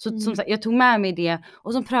 Så som sagt, jag tog med mig det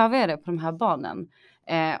och så prövade jag det på de här barnen.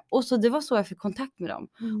 Och så det var så jag fick kontakt med dem.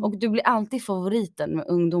 Och du blir alltid favoriten med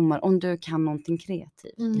ungdomar om du kan någonting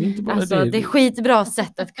kreativt. Det är skitbra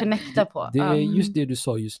sätt att connecta på. Det är just det du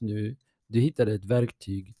sa just nu. Du hittade ett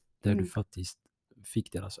verktyg där du faktiskt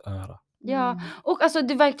fick deras öra. Ja, och alltså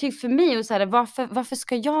det är verktyg för mig och så här, varför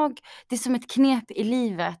ska det är som ett knep i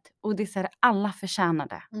livet och det är så här, alla förtjänar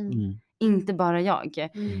det. Inte bara jag.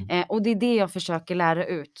 Och det är det jag försöker lära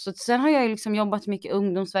ut. Så sen har jag liksom jobbat mycket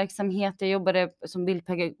ungdomsverksamhet. Jag jobbade som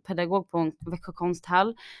bildpedagog på en Växjö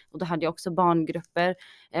och då hade jag också barngrupper.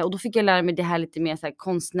 Och då fick jag lära mig det här lite mer så här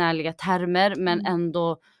konstnärliga termer men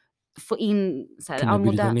ändå få in så här,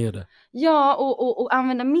 bryta ner det. Ja, och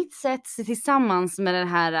använda mitt sätt tillsammans med den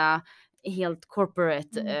här helt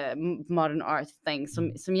corporate modern art thing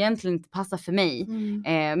som egentligen inte passar för mig.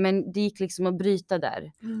 Men det gick liksom att bryta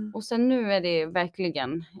där. Och sen nu är det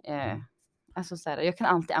verkligen alltså så här, jag kan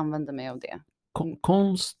alltid använda mig av det.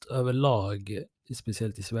 Konst överlag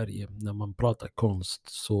speciellt i Sverige, när man pratar konst,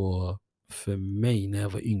 så för mig när jag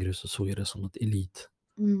var yngre så såg jag det som något elit.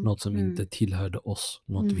 Något som inte tillhörde oss,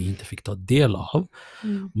 något vi inte fick ta del av.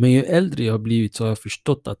 Men ju äldre jag har blivit så har jag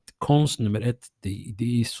förstått att konst nummer ett,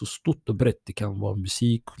 det är så stort och brett. Det kan vara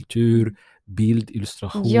musik, kultur, bild,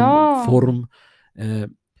 illustration, form.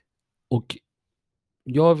 Och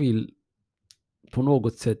jag vill på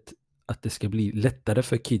något sätt att det ska bli lättare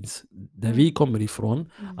för kids där vi kommer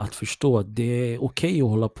ifrån att förstå att det är okej att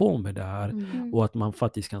hålla på med det här och att man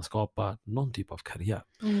faktiskt kan skapa någon typ av karriär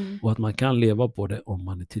och att man kan leva på det om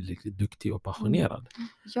man är tillräckligt duktig och passionerad.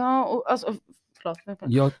 Ja, och alltså, förlåt.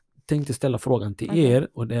 Jag tänkte ställa frågan till er,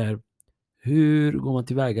 och det är: hur går man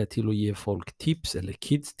tillväga till att ge folk tips eller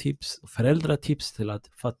kids tips, föräldratips till att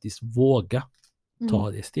faktiskt våga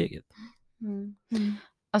ta det steget?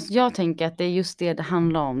 Alltså jag tänker att det är just det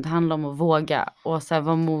handlar om. Det handlar om att våga och så här,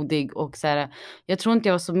 vara modig. Och så här, jag tror inte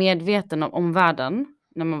jag var så medveten om världen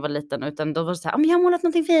när man var liten. Utan då var det så här, men jag har målat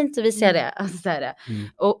någonting fint så visar jag det. Alltså, så här,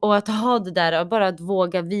 och att ha det där och bara att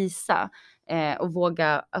våga visa. Och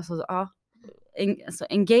våga alltså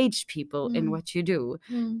engage people in what you do.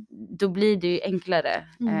 Då blir det ju enklare.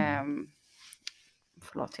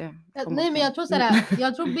 Förlåt, nej, men jag tror sådär,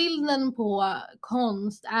 jag tror bilden på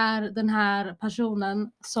konst är den här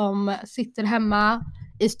personen som sitter hemma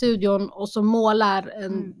i studion och som målar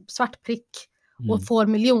en svart prick och får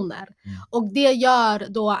miljoner. Och det gör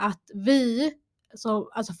då att vi,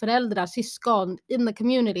 alltså föräldrar, syskon in the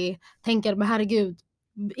community, tänker, men herregud,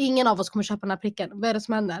 ingen av oss kommer köpa den här pricken, vad är det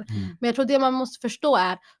som händer? Men jag tror det man måste förstå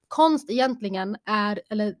är, konst egentligen är,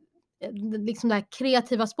 eller liksom det här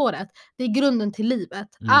kreativa spåret, det är grunden till livet.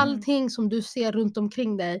 Allting som du ser runt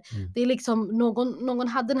omkring dig, det är liksom någon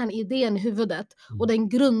hade den här idén i huvudet och den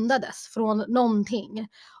grundades från någonting.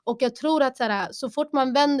 Och jag tror att så fort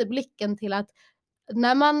man vänder blicken till att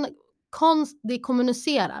när man konst, det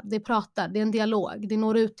kommunicerar, det pratar, det är en dialog, det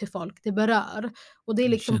når ut till folk, det berör, och det är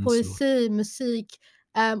liksom poesi, musik,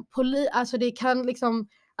 alltså det kan liksom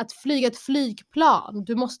att flyga ett flygplan,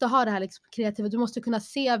 du måste ha det här liksom kreativa, du måste kunna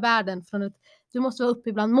se världen från du måste vara uppe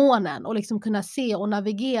ibland månen och liksom kunna se och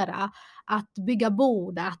navigera, att bygga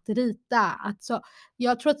bord, att rita,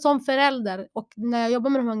 jag tror att som förälder, och när jag jobbar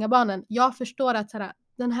med de unga barnen, jag förstår att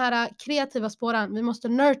den här kreativa spåren, vi måste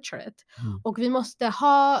nurture it, och vi måste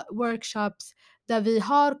ha workshops där vi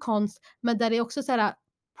har konst, men där det är också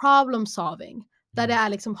problem solving. Där det är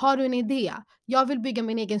liksom, har du en idé? Jag vill bygga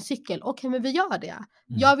min egen cykel. Okej, men vi gör det.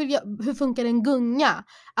 Hur funkar en gunga?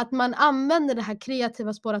 Att man använder det här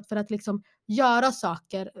kreativa spåret för att liksom göra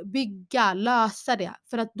saker, bygga, lösa det.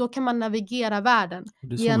 För att då kan man navigera världen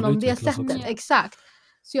genom det sättet. Exakt.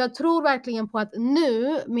 Så jag tror verkligen på att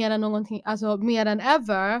nu, mer än någonting, alltså mer än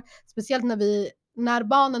ever, speciellt när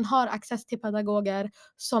barnen har access till pedagoger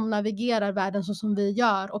som navigerar världen så som vi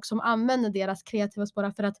gör och som använder deras kreativa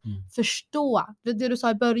spår för att förstå det du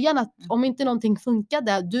sa i början, att om inte någonting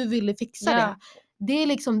funkade, du ville fixa det. Det är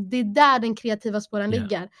liksom, det är där den kreativa spåren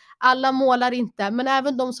ligger. Alla målar inte, men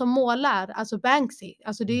även de som målar, alltså Banksy,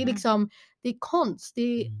 alltså det är liksom, det är konst.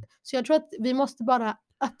 Så jag tror att vi måste bara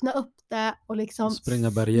öppna upp det och liksom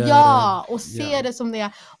spränga barriärer. Och se det som det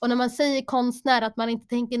är. Och när man säger konstnär, att man inte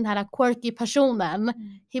tänker den här quirky personen,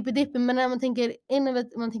 hippie-dippie, men när man tänker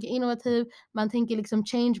innovativ, man tänker liksom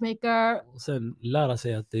changemaker. Och sen lära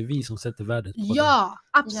sig att det är vi som sätter värdet på det. Ja,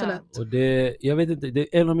 absolut. Och det, jag vet inte,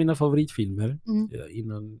 det är en av mina favoritfilmer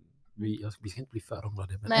innan vi ska inte bli för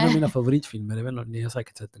område, men en av mina favoritfilmer, jag vet inte, ni har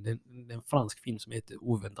säkert sett den, det är en fransk film som heter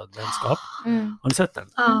Oväntad vänskap. Har ni sett den?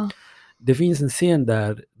 Det finns en scen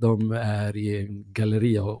där de är i en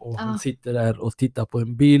galleria och han sitter där och tittar på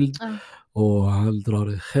en bild och han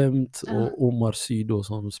drar ett skämt och Omar Sy då,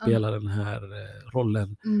 som spelar den här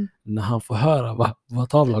rollen, när han får höra vad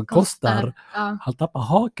tavlan kostar, han tappar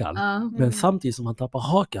hakan, men samtidigt som han tappar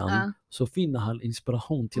hakan så finner han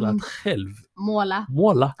inspiration till att själv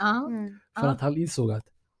måla. För att han insåg att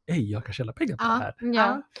jag kan tjäna pengar på det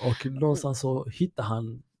här. Och någonstans så hittar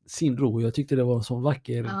han sin ro. Jag tyckte det var en sån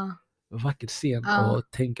vacker scen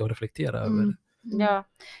att tänka och reflektera över. Ja,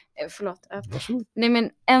 förlåt. Nej, men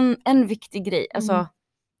en viktig grej. Alltså,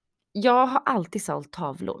 jag har alltid sålt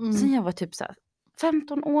tavlor. Sen jag var typ så här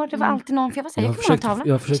 15 år. Det var alltid någon, för jag var så här,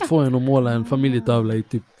 jag har försökt få en att måla en familjetavla i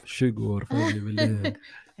typ 20 år.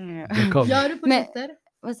 Gör du porträtter?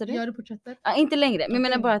 Vad sa du? Gör du porträtter? Ja, inte längre. Men jag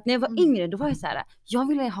menar bara att när jag var yngre, då var jag så här, jag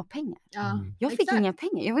ville ha pengar. Jag fick inga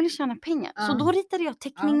pengar, jag ville tjäna pengar. Så då ritade jag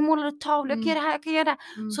teckning, målade tavlor, jag kan göra det här, jag kan göra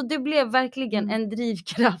det. Så det blev verkligen en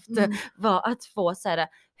drivkraft, var att få så här,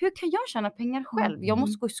 hur kan jag tjäna pengar själv? Jag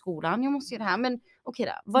måste gå i skolan, jag måste göra det här. Men okej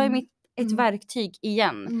då, vad är ett verktyg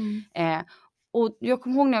igen? Och jag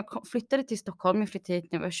kommer ihåg när jag flyttade till Stockholm, jag flyttade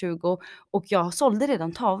hit när jag var 20 och jag sålde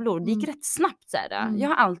redan tavlor. Det gick rätt snabbt så här. Jag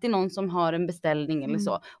har alltid någon som har en beställning eller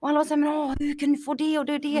så. Och alla var så här, men hur kan du få det och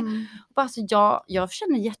det? Och bara, alltså, jag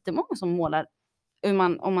känner jättemånga som målar,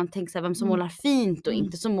 om man tänker så här, vem som målar fint och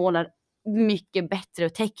inte som målar mycket bättre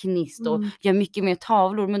och tekniskt och gör mycket mer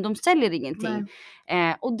tavlor, men de säljer ingenting.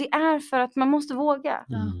 Och det är för att man måste våga.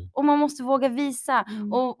 Och man måste våga visa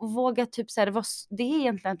och våga typ så här, det är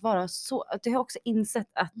egentligen att vara så, att jag har också insett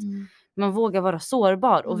att man vågar vara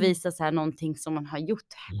sårbar och visa så här någonting som man har gjort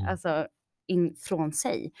alltså från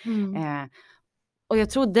sig. Och jag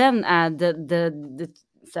tror den är det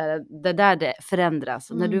där det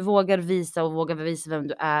förändras. När du vågar visa och vågar visa vem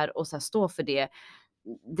du är och så här, stå för det.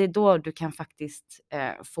 Det är då du kan faktiskt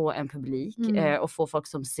få en publik och få folk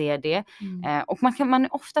som ser det. Och man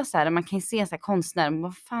är ofta så här, man kan se så här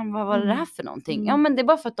konstnärer, vad var det här för någonting? Ja, men det är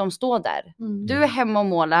bara för att de står där. Du är hemma och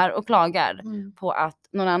målar och klagar på att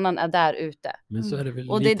någon annan är där ute. Men så är det väl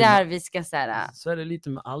och det är där vi ska säga. Så är det lite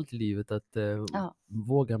med allt i livet, att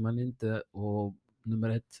vågar man inte, och nummer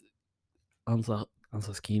ett,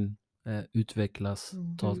 ansas skin, utvecklas,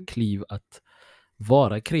 ta kliv att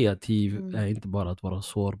vara kreativ är inte bara att vara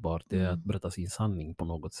sårbar, det är att berätta sin sanning på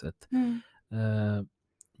något sätt.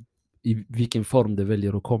 I vilken form det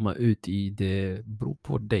väljer att komma ut i, det beror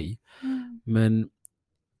på dig. Men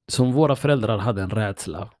som våra föräldrar hade en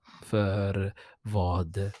rädsla för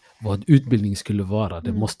vad utbildning skulle vara.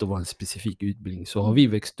 Det måste vara en specifik utbildning. Så har vi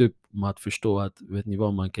växt upp med att förstå att, vet ni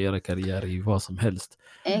vad, man kan göra karriär i vad som helst.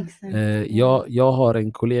 Jag har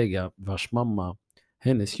en kollega vars mamma,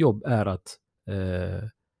 hennes jobb är att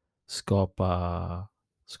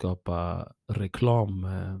skapa reklam,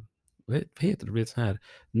 vad heter det, så här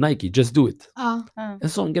Nike, just do it. En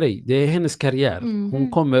sån grej, det är hennes karriär.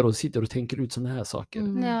 Hon kommer och sitter och tänker ut såna här saker.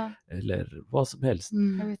 Eller vad som helst.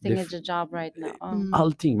 Everything is a job right now.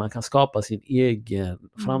 Allting, man kan skapa sin egen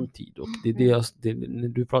framtid. Och det är det, när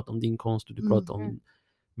du pratar om din konst och du pratar om,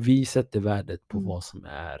 vi sätter värdet på vad som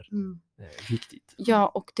är viktigt. Ja,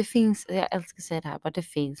 och det finns, jag älskar att säga det här, bara det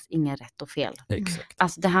finns ingen rätt och fel. Exakt.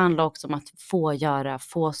 Alltså det handlar också om att få göra,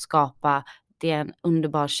 få skapa. Det är en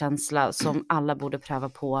underbar känsla som alla borde pröva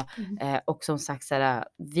på. Och som sagt, så här,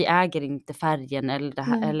 vi äger inte färgen eller, det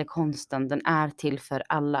här, eller konsten. Den är till för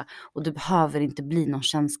alla. Och du behöver inte bli någon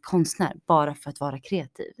konstnär bara för att vara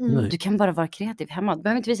kreativ. Du kan bara vara kreativ hemma. Du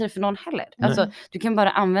behöver inte visa det för någon heller. Alltså, du kan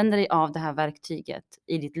bara använda dig av det här verktyget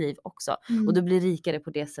i ditt liv också. Och du blir rikare på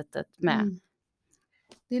det sättet med.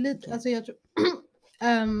 Det är lite, alltså jag tror...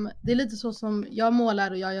 det är lite så som jag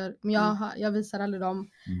målar och jag gör, men jag visar aldrig dem.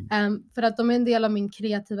 För att de är en del av min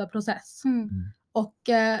kreativa process. Och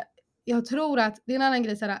jag tror att det är en annan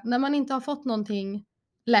grej så här, när man inte har fått någonting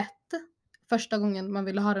lätt första gången man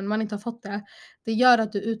ville ha den, man inte har fått det gör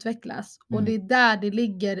att du utvecklas. Och det är där det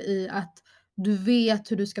ligger i att du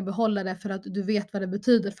vet hur du ska behålla det, för att du vet vad det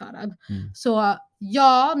betyder för dig. Så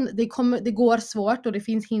ja, det går svårt och det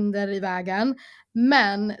finns hinder i vägen,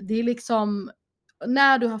 men det är liksom,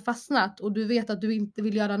 när du har fastnat och du vet att du inte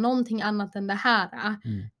vill göra någonting annat än det här,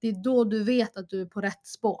 det är då du vet att du är på rätt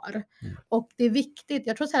spår. Och det är viktigt,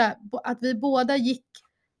 jag tror så här, att vi båda gick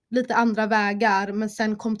lite andra vägar men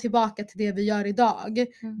sen kom tillbaka till det vi gör idag.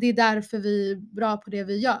 Det är därför vi är bra på det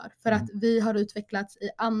vi gör, för att vi har utvecklats i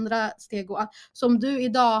andra steg. Och som du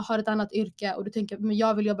idag har ett annat yrke och du tänker, men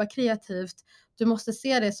jag vill jobba kreativt, du måste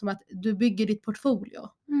se det som att du bygger ditt portfolio.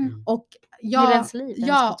 Och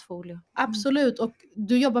portfolio. Absolut. Och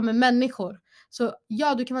du jobbar med människor. Så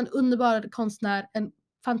ja, du kan vara en underbar konstnär, en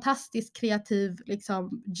fantastisk kreativ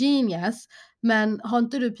liksom genius, men har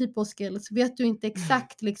inte du people skills, vet du inte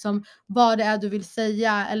exakt liksom vad det är du vill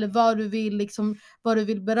säga eller vad du vill liksom, vad du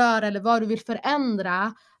vill beröra eller vad du vill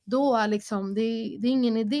förändra, då liksom det är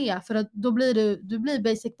ingen idé, för att då blir du blir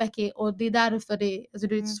basic Becky. Och det är därför det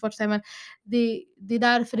är svårt att säga, men det är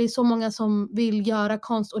därför det är så många som vill göra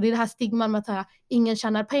konst, och det är det här stigman med att säga ingen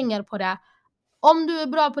tjänar pengar på det. Om du är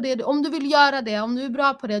bra på det, om du vill göra det, om du är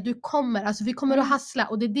bra på det, vi kommer att hassla.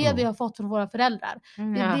 Och det är det vi har fått från våra föräldrar.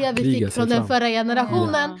 Det är det vi fick från den förra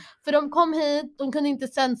generationen. För de kom hit, de kunde inte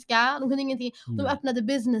svenska, de kunde ingenting. De öppnade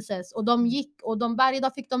businesses och de gick, och varje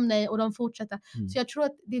dag fick de nej och de fortsatte. Så jag tror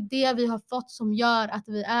att det är det vi har fått som gör att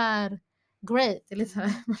vi är great.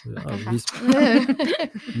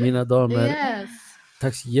 Mina damer,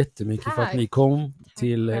 tack så jättemycket för att ni kom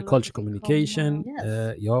till Culture Communication.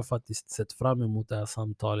 Jag har faktiskt sett fram emot det här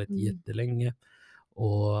samtalet jättelänge.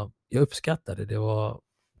 Och jag uppskattar det. Det var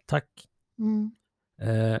tack.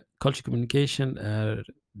 Culture Communication är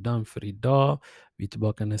done för idag. Vi är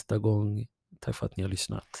tillbaka nästa gång. Tack för att ni har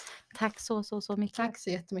lyssnat. Tack så mycket. Tack så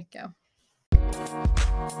jättemycket.